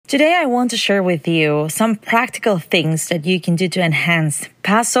Today, I want to share with you some practical things that you can do to enhance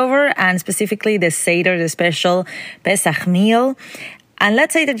Passover and specifically the Seder, the special Pesach meal. And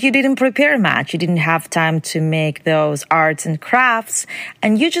let's say that you didn't prepare much, you didn't have time to make those arts and crafts,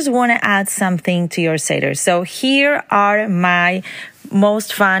 and you just want to add something to your Seder. So here are my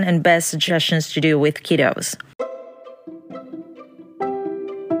most fun and best suggestions to do with kiddos.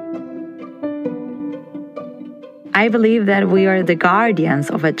 I believe that we are the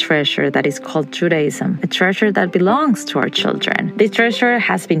guardians of a treasure that is called Judaism, a treasure that belongs to our children. This treasure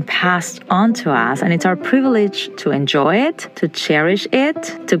has been passed on to us, and it's our privilege to enjoy it, to cherish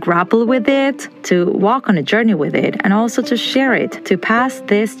it, to grapple with it, to walk on a journey with it, and also to share it, to pass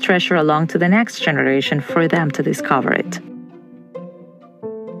this treasure along to the next generation for them to discover it.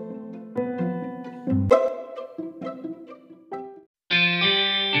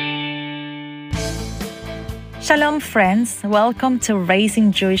 Shalom friends, welcome to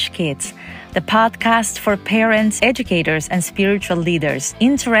Raising Jewish Kids, the podcast for parents, educators, and spiritual leaders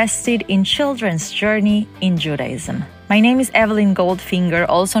interested in children's journey in Judaism. My name is Evelyn Goldfinger,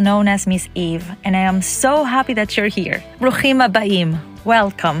 also known as Miss Eve, and I am so happy that you're here. Bruchim Abaim,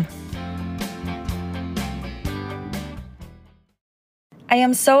 welcome. I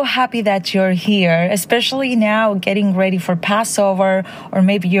am so happy that you're here, especially now getting ready for Passover, or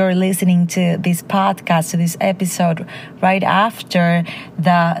maybe you're listening to this podcast, to this episode right after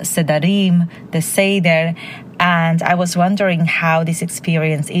the Sedarim, the Seder, and I was wondering how this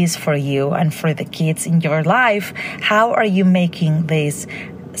experience is for you and for the kids in your life. How are you making this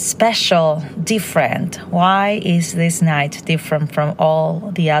special, different? Why is this night different from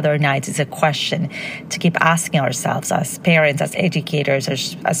all the other nights? It's a question to keep asking ourselves as parents, as educators,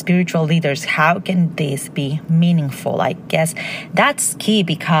 as spiritual leaders. How can this be meaningful? I guess that's key,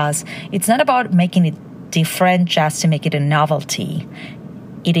 because it's not about making it different just to make it a novelty.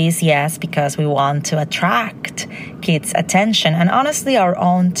 It is, yes, because we want to attract kids' attention, and honestly our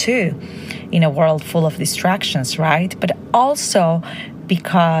own too, in a world full of distractions, right? But also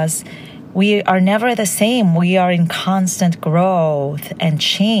because we are never the same. We are in constant growth and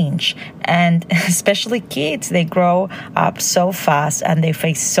change. And especially kids, they grow up so fast and they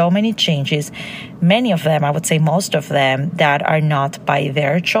face so many changes. Many of them, I would say most of them, that are not by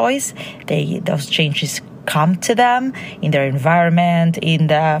their choice. Those changes come to them in their environment, in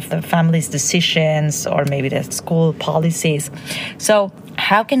the family's decisions, or maybe the school policies. So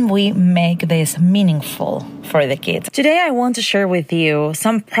how can we make this meaningful for the kids? Today, I want to share with you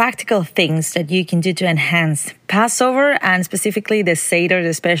some practical things that you can do to enhance Passover and specifically the Seder,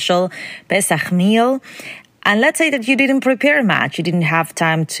 the special Pesach meal. And let's say that you didn't prepare much, you didn't have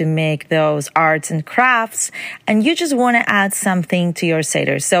time to make those arts and crafts, and you just want to add something to your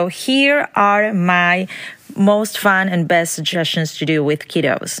Seder. So here are my most fun and best suggestions to do with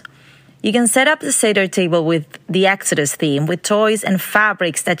kiddos. You can set up the Seder table with the Exodus theme, with toys and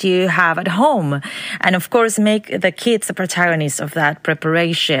fabrics that you have at home. And of course, make the kids the protagonists of that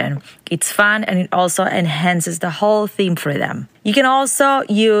preparation. It's fun, and it also enhances the whole theme for them. You can also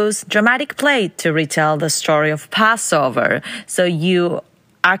use dramatic play to retell the story of Passover. So you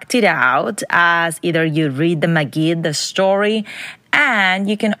act it out as either you read the Magid, the story, and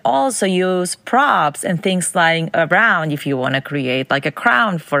you can also use props and things lying around if you want to create like a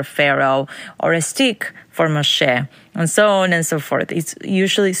crown for Pharaoh or a stick for Moshe, and so on and so forth. It's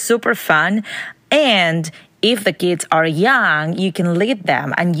usually super fun. And if the kids are young, you can lead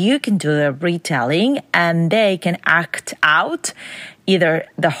them and you can do the retelling, and they can act out either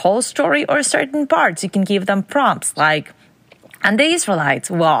the whole story or certain parts. You can give them prompts like, and the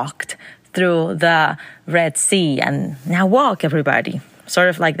Israelites walked through the Red Sea, and now walk, everybody. Sort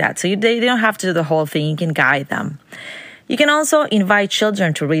of like that. So they don't have to do the whole thing. You can guide them. You can also invite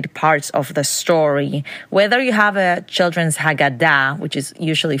children to read parts of the story, whether you have a children's Haggadah, which is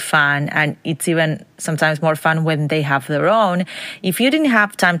usually fun, and it's even sometimes more fun when they have their own. If you didn't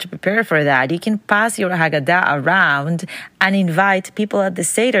have time to prepare for that, you can pass your Haggadah around and invite people at the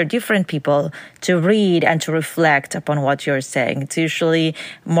Seder, different people, to read and to reflect upon what you're saying. It's usually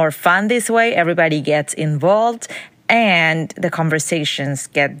more fun this way. Everybody gets involved, and the conversations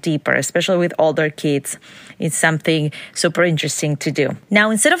get deeper, especially with older kids. It's something super interesting to do. Now,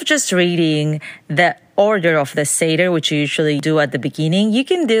 instead of just reading the order of the Seder, which you usually do at the beginning, you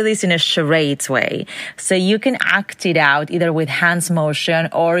can do this in a charades way. So you can act it out either with hands motion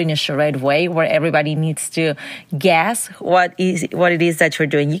or in a charade way where everybody needs to guess what it is that you're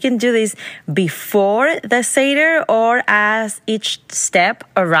doing. You can do this before the Seder or as each step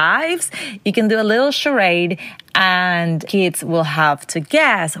arrives. You can do a little charade and kids will have to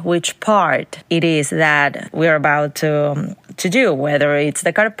guess which part it is that we're about to do, whether it's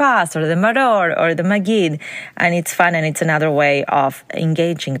the karpas or the maror or the magid, and it's fun and it's another way of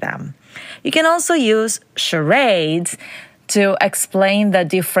engaging them. You can also use charades to explain the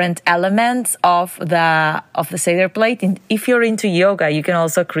different elements of the Seder plate. And if you're into yoga, you can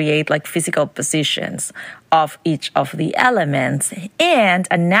also create like physical positions of each of the elements. And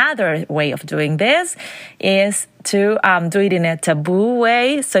another way of doing this is to do it in a taboo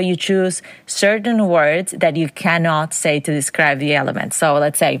way. So you choose certain words that you cannot say to describe the element. So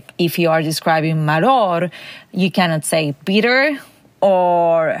let's say if you are describing maror, you cannot say bitter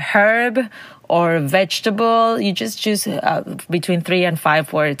or herb or vegetable. You just choose between 3 and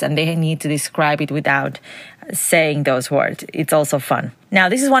 5 words, and they need to describe it without saying those words. It's also fun. Now,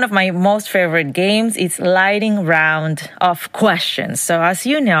 this is one of my most favorite games. It's lightning round of questions. So as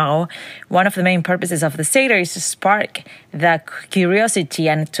you know, one of the main purposes of the Seder is to spark the curiosity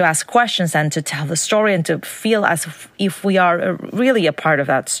and to ask questions and to tell the story and to feel as if we are really a part of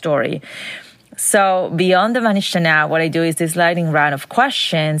that story. So beyond the Manishana, what I do is this lightning round of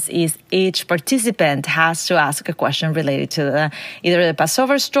questions is each participant has to ask a question related to either the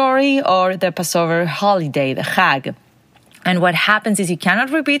Passover story or the Passover holiday, the Chag. And what happens is you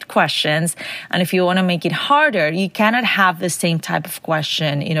cannot repeat questions. And if you want to make it harder, you cannot have the same type of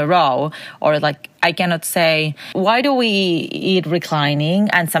question in a row. Or like, I cannot say, why do we eat reclining?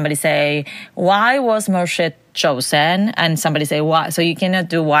 And somebody say, why was Moshe chosen? And somebody say, why? So you cannot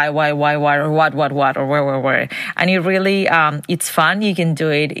do why, or what, or where. And it really, it's fun. You can do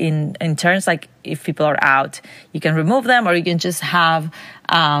it in turns, like if people are out, you can remove them, or you can just have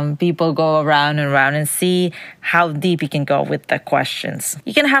people go around and around and see how deep you can go with the questions.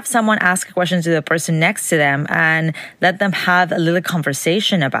 You can have someone ask a question to the person next to them and let them have a little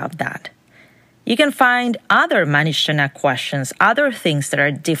conversation about that. You can find other Manishana questions, other things that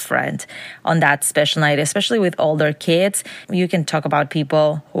are different on that special night, especially with older kids. You can talk about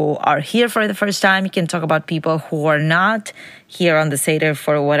people who are here for the first time. You can talk about people who are not here on the Seder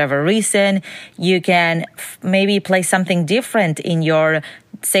for whatever reason. You can maybe play something different in your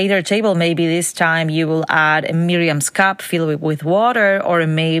Seder table. Maybe this time you will add Miriam's cup filled with water, or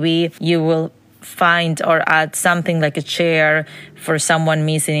maybe you will find or add something like a chair for someone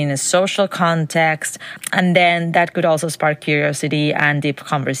missing in a social context. And then that could also spark curiosity and deep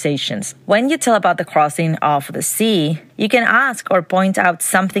conversations. When you tell about the crossing of the sea, you can ask or point out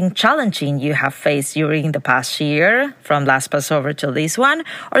something challenging you have faced during the past year, from last Passover to this one,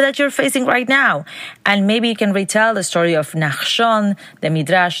 or that you're facing right now. And maybe you can retell the story of Nachshon, the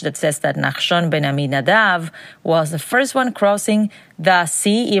Midrash that says that Nachshon ben Aminadav was the first one crossing the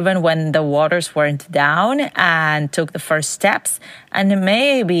sea even when the waters weren't down, and took the first steps. And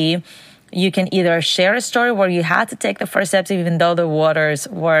maybe you can either share a story where you had to take the first steps even though the waters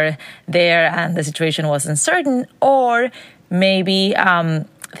were there and the situation was uncertain, or maybe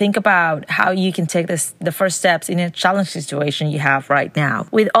think about how you can take the first steps in a challenging situation you have right now.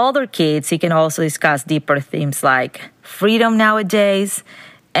 With older kids, you can also discuss deeper themes like freedom nowadays,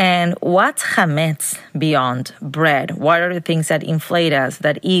 and what's chametz beyond bread? What are the things that inflate us,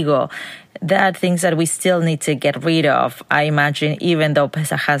 that ego, that things that we still need to get rid of? I imagine even though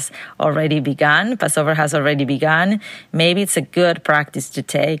Passover has already begun, maybe it's a good practice to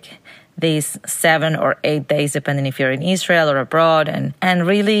take these 7 or 8 days, depending if you're in Israel or abroad, and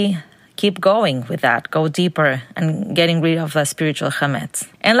really keep going with that. Go deeper and getting rid of the spiritual chametz.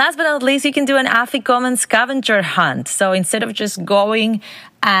 And last but not least, you can do an afikoman scavenger hunt. So instead of just going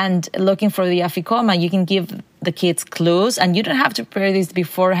and looking for the afikoma, you can give the kids clues, and you don't have to prepare this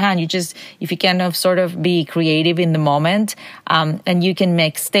beforehand. If you kind of sort of be creative in the moment, and you can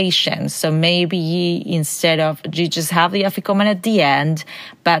make stations. So maybe instead of, you just have the afikoman at the end,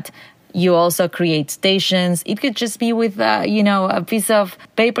 but you also create stations. It could just be with, a piece of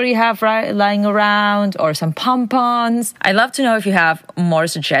paper you have lying around, or some pom-poms. I'd love to know if you have more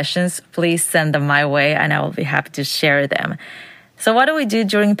suggestions. Please send them my way, and I will be happy to share them. So what do we do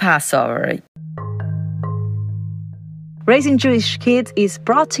during Passover? Raising Jewish Kids is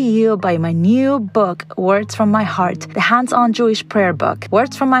brought to you by my new book, Words from My Heart, the hands-on Jewish prayer book.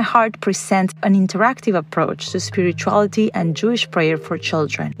 Words from My Heart presents an interactive approach to spirituality and Jewish prayer for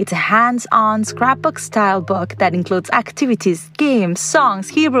children. It's a hands-on scrapbook-style book that includes activities, games, songs,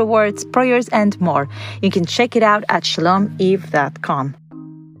 Hebrew words, prayers, and more. You can check it out at shalomeve.com.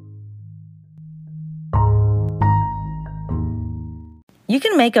 You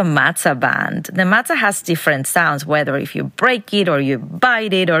can make a matzah band. The matzah has different sounds, whether if you break it or you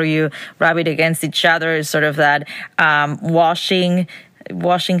bite it or you rub it against each other, sort of that washing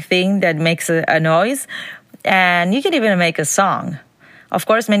thing that makes a noise. And you can even make a song. Of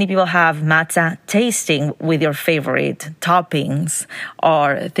course, many people have matzah tasting with your favorite toppings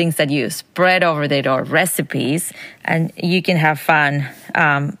or things that you spread over it or recipes. And you can have fun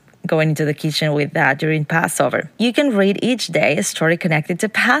going into the kitchen with that during Passover. You can read each day a story connected to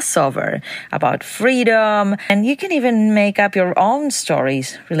Passover about freedom. And you can even make up your own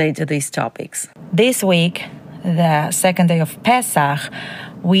stories related to these topics. This week, the second day of Pesach,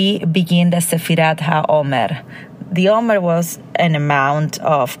 we begin the Sefirat HaOmer. The Omer was an amount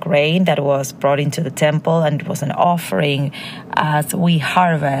of grain that was brought into the temple, and it was an offering as we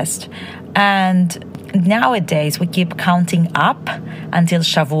harvest. And nowadays we keep counting up until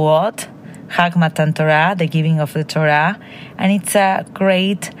Shavuot, Chag Matan Torah, the giving of the Torah, and it's a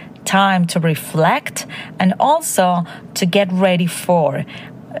great time to reflect and also to get ready for.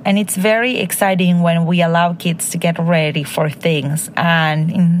 And it's very exciting when we allow kids to get ready for things.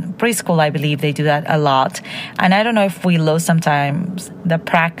 And in preschool, I believe they do that a lot. And I don't know if we lose sometimes the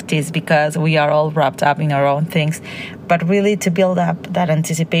practice because we are all wrapped up in our own things. But really to build up that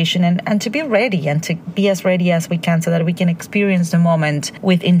anticipation and to be ready and to be as ready as we can so that we can experience the moment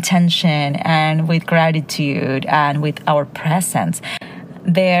with intention and with gratitude and with our presence.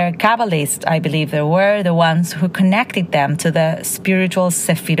 Their Kabbalists, I believe they were the ones who connected them to the spiritual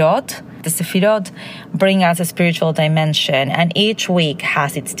Sefirot. The Sefirot bring us a spiritual dimension, and each week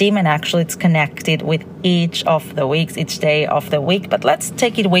has its theme, and actually it's connected with each of the weeks, each day of the week. But let's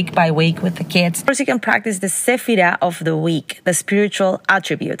take it week by week with the kids. First, you can practice the Sefirah of the week, the spiritual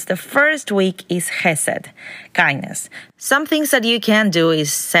attributes. The first week is Chesed, kindness. Some things that you can do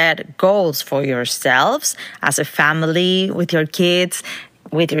is set goals for yourselves as a family, with your kids,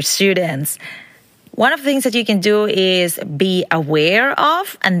 with your students. One of the things that you can do is be aware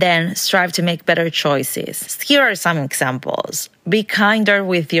of and then strive to make better choices. Here are some examples. Be kinder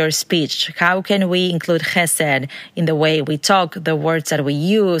with your speech. How can we include chesed in the way we talk, the words that we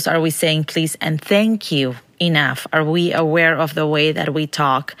use? Are we saying please and thank you enough? Are we aware of the way that we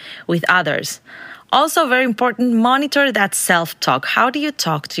talk with others? Also, very important, monitor that self-talk. How do you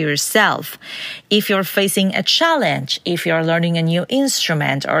talk to yourself? If you're facing a challenge, if you're learning a new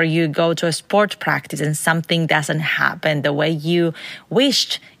instrument, or you go to a sport practice and something doesn't happen the way you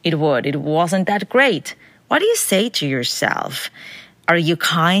wished it would, it wasn't that great, what do you say to yourself? Are you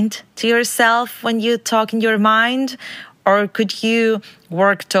kind to yourself when you talk in your mind? Or could you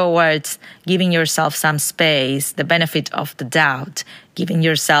work towards giving yourself some space, the benefit of the doubt, giving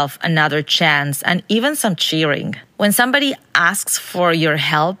yourself another chance, and even some cheering? When somebody asks for your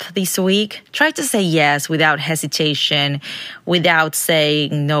help this week, try to say yes without hesitation, without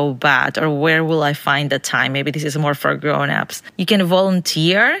saying no but, or where will I find the time? Maybe this is more for grown-ups. You can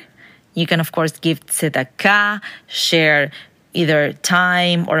volunteer. You can, of course, give tzedakah, share either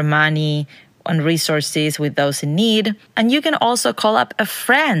time or money and resources with those in need. And you can also call up a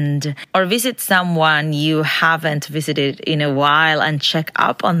friend or visit someone you haven't visited in a while and check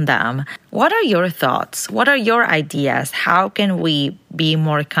up on them. What are your thoughts? What are your ideas? How can we be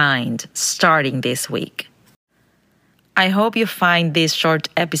more kind starting this week? I hope you find this short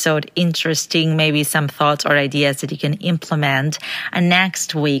episode interesting, maybe some thoughts or ideas that you can implement. And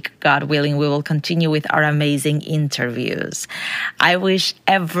next week, God willing, we will continue with our amazing interviews. I wish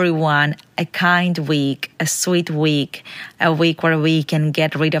everyone a kind week, a sweet week, a week where we can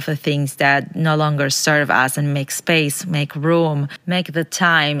get rid of the things that no longer serve us and make space, make room, make the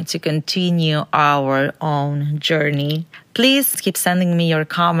time to continue our own journey. Please keep sending me your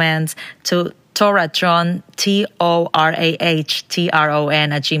comments to Toratron, TORAHTRON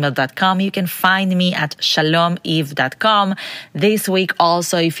 @gmail.com. You can find me at shalomeve.com. This week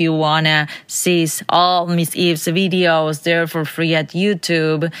also, if you want to see all Miss Eve's videos, they're for free at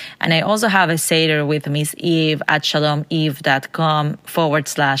YouTube. And I also have a Seder with Miss Eve at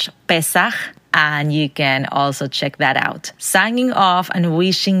shalomeve.com/Pesach. And you can also check that out. Signing off and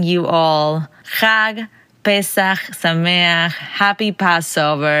wishing you all Chag Pesach Sameach, happy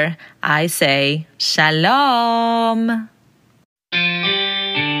Passover. I say Shalom.